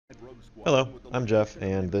Hello, I'm Jeff,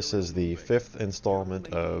 and this is the 5th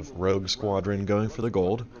installment of Rogue Squadron Going for the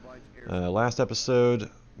Gold. Last episode,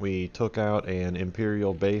 we took out an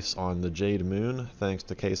Imperial base on the Jade Moon, thanks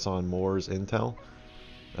to Kasan Moor's intel.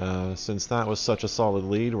 Since that was such a solid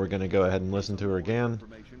lead, we're going to go ahead and listen to her again,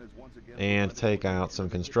 and take out some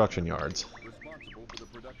construction yards.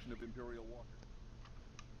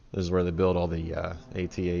 This is where they build all the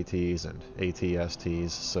AT-ATs and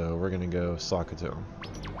AT-STs, so we're going to go sock it to them.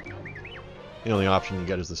 The only option you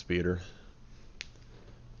get is the speeder.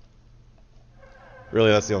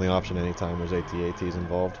 Really, that's the only option anytime there's AT-ATs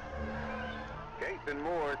involved. Kasan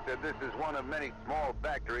Moor said this is one of many small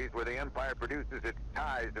factories where the Empire produces its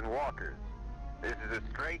TIEs and walkers. This is a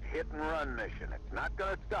straight hit-and-run mission. It's not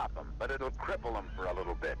going to stop them, but it'll cripple them for a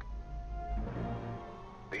little bit.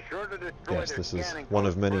 Be sure to destroy yes, this is one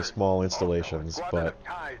of many small installations, but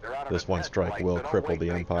this one strike will cripple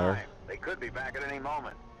the Empire. They could be back at any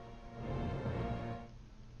moment.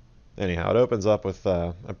 Anyhow, it opens up with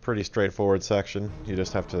a pretty straightforward section. You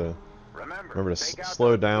just have to remember to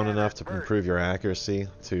slow down enough to improve your accuracy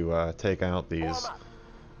to take out these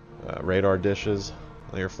radar dishes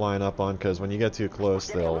that you're flying up on, because when you get too close,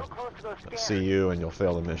 they'll see you and you'll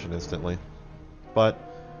fail the mission instantly. But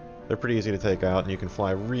they're pretty easy to take out, and you can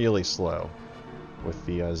fly really slow with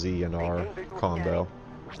the Z and R combo.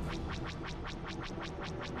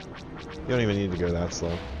 You don't even need to go that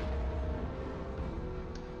slow.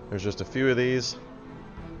 There's just a few of these,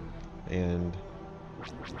 and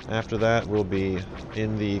after that we'll be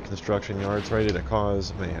in the construction yards ready to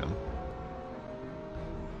cause mayhem.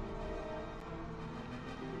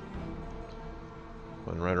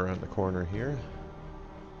 One right around the corner here.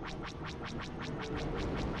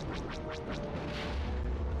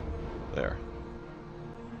 There.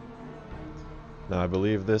 Now I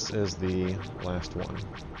believe this is the last one.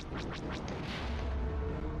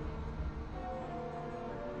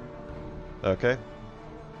 Okay.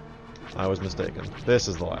 I was mistaken. This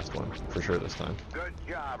is the last one, for sure this time. Good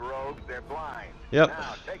job, Rogues. They're blind. Yep.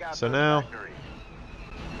 So now,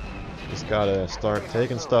 just gotta start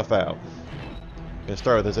taking stuff out. Gonna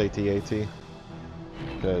start with this AT-AT,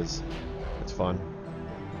 because it's fun.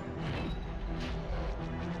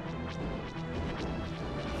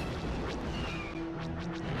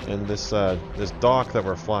 And this dock that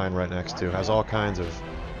we're flying right next to has all kinds of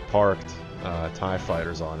parked TIE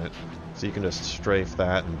fighters on it. So you can just strafe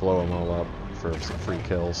that and blow them all up for some free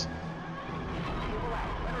kills.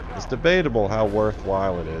 It's debatable how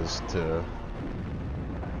worthwhile it is to,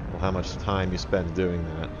 well, how much time you spend doing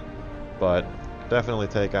that, but definitely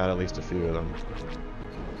take out at least a few of them,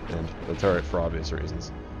 and the turret for obvious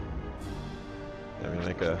reasons. I'm gonna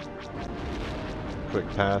make a quick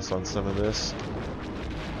pass on some of this.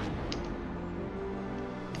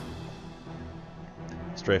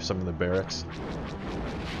 Strafe some of the barracks.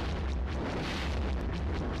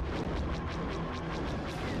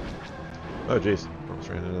 Oh jeez, almost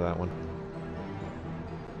ran into that one.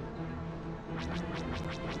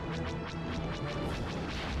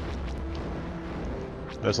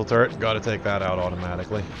 Missile turret, gotta take that out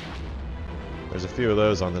automatically. There's a few of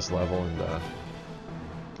those on this level, and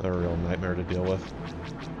they're a real nightmare to deal with.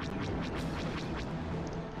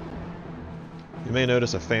 You may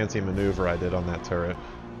notice a fancy maneuver I did on that turret,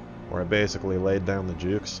 where I basically laid down the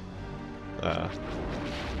jukes.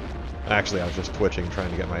 Actually, I was just twitching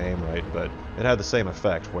trying to get my aim right, but it had the same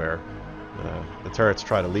effect where the turrets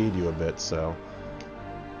try to lead you a bit, so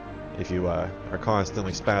if you are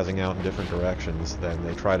constantly spazzing out in different directions, then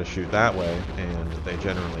they try to shoot that way, and they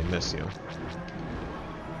generally miss you,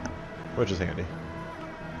 which is handy.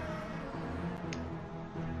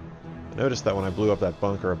 I noticed that when I blew up that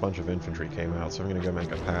bunker, a bunch of infantry came out, so I'm going to go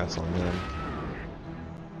make a pass on them.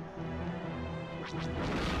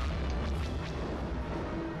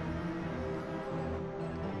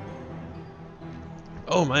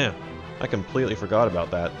 Oh man, I completely forgot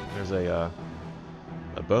about that. There's a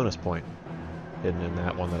bonus point hidden in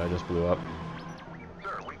that one that I just blew up.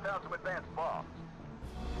 Sir, we found some advanced bombs.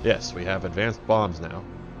 Yes, we have advanced bombs now.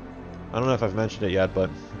 I don't know if I've mentioned it yet, but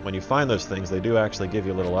when you find those things, they do actually give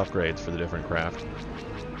you little upgrades for the different craft.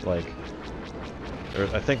 Like,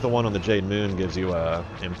 I think the one on the Jade Moon gives you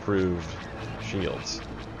improved shields.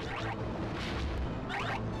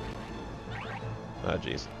 Ah,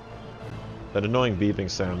 jeez. That annoying beeping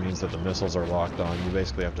sound means that the missiles are locked on. You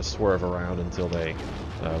basically have to swerve around until they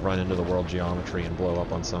run into the world geometry and blow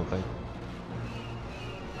up on something.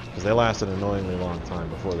 Because they last an annoyingly long time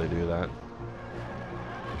before they do that.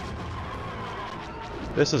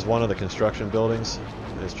 This is one of the construction buildings.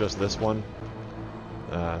 It's just this one.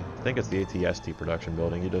 I think it's the AT-ST production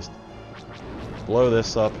building. You just blow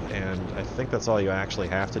this up, and I think that's all you actually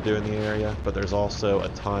have to do in the area, but there's also a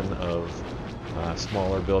ton of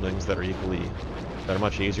smaller buildings that are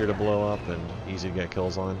much easier to blow up and easy to get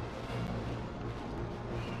kills on.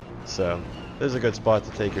 So this is a good spot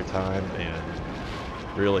to take your time and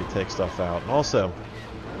really take stuff out. And also,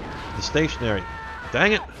 the stationary...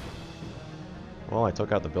 Dang it! Well, I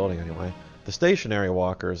took out the building anyway. The stationary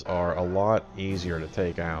walkers are a lot easier to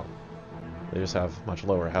take out. They just have much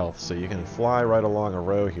lower health, so you can fly right along a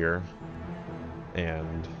row here,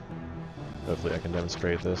 and hopefully I can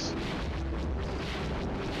demonstrate this.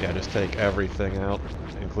 Yeah, just take everything out,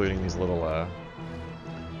 including these little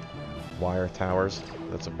wire towers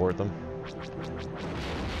that support them.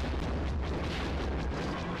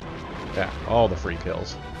 Yeah, all the free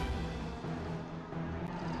kills.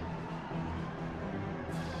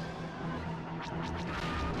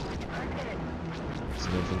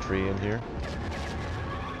 Some infantry in here.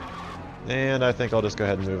 And I think I'll just go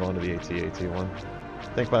ahead and move on to the AT-AT one.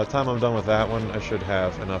 I think by the time I'm done with that one, I should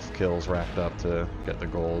have enough kills racked up to get the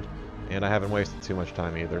gold. And I haven't wasted too much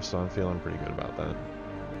time either, so I'm feeling pretty good about that.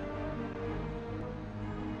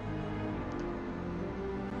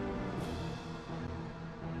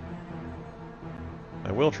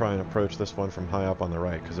 I will try and approach this one from high up on the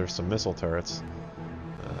right, because there's some missile turrets.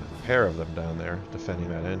 A pair of them down there, defending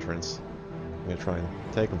that entrance. I'm going to try and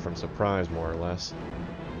take them from surprise, more or less.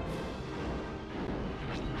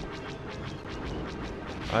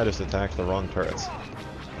 I just attacked the wrong turrets.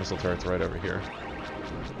 Missile turret's right over here.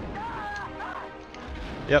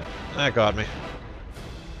 Yep, that got me.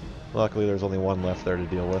 Luckily there's only one left there to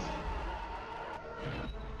deal with.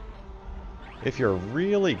 If you're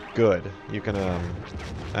really good, you can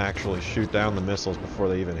actually shoot down the missiles before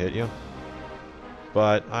they even hit you.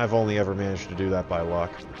 But I've only ever managed to do that by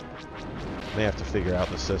luck. May have to figure out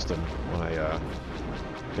the system when I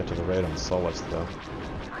get to the raid on Solus, though.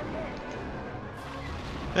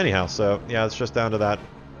 Anyhow, so yeah, it's just down to that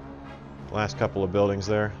last couple of buildings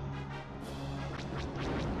there.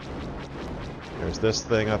 There's this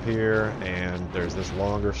thing up here, and there's this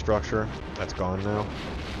longer structure that's gone now.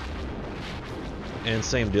 And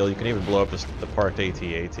same deal, you can even blow up the parked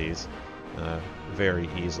AT-ATs very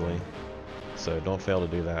easily. So don't fail to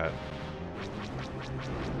do that.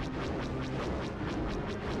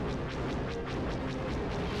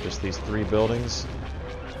 Just these 3 buildings.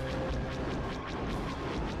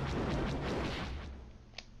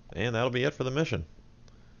 And that'll be it for the mission.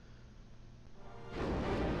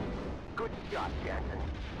 Good shot, Jackson.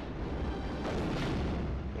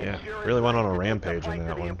 Yeah, really went on a rampage in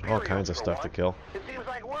that one. All kinds of stuff to kill. It seems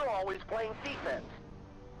like we're always playing defense.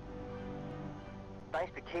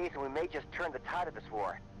 Thanks to Kasan, we may just turn the tide of this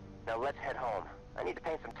war. Now let's head home. I need to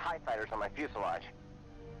paint some TIE fighters on my fuselage.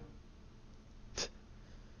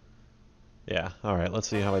 Yeah, alright, let's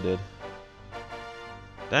see how I did.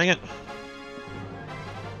 Dang it!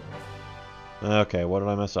 Okay, what did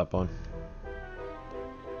I mess up on?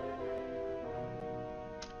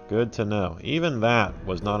 Good to know. Even that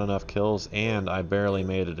was not enough kills, and I barely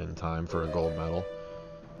made it in time for a gold medal.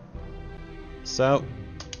 So,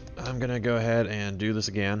 I'm gonna go ahead and do this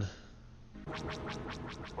again.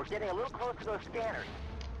 We're getting a little close to those scanners.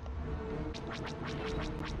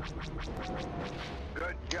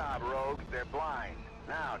 Good job, rogues. They're blind.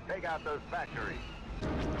 Now, take out those factories.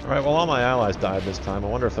 Alright, well all my allies died this time. I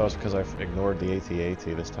wonder if that was because I ignored the AT-AT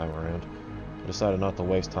this time around. I decided not to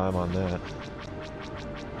waste time on that.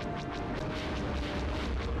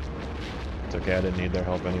 It's okay, I didn't need their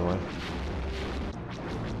help anyway.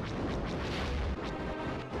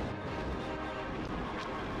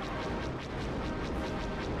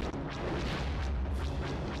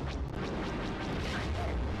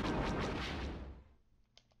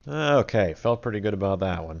 Okay, felt pretty good about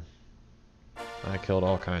that one. I killed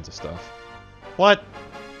all kinds of stuff. What?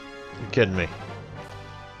 You kidding me?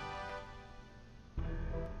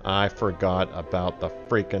 I forgot about the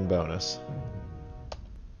freaking bonus.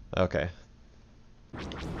 Okay.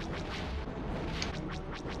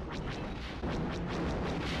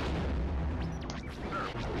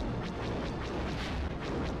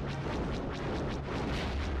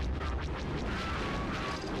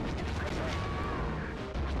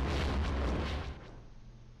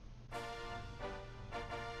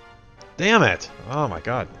 Damn it! Oh my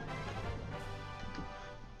god.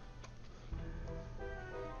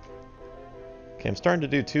 Okay, I'm starting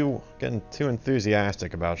to getting too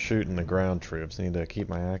enthusiastic about shooting the ground troops. I need to keep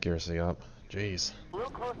my accuracy up. Jeez. A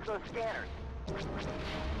little close to those scanners.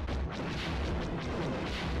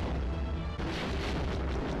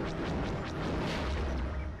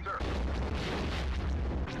 Sir.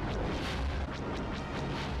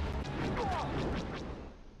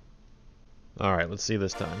 Alright, let's see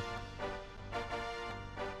this time.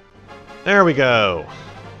 There we go!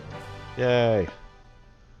 Yay!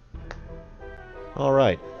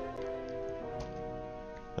 Alright.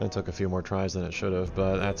 That took a few more tries than it should have,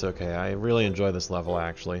 but that's okay. I really enjoy this level,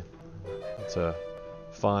 actually. It's a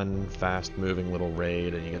fun, fast-moving little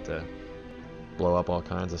raid, and you get to blow up all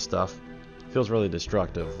kinds of stuff. It feels really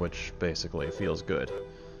destructive, which basically feels good.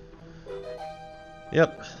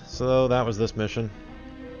 Yep, so that was this mission.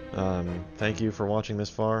 Thank you for watching this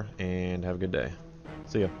far, and have a good day.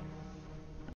 See ya.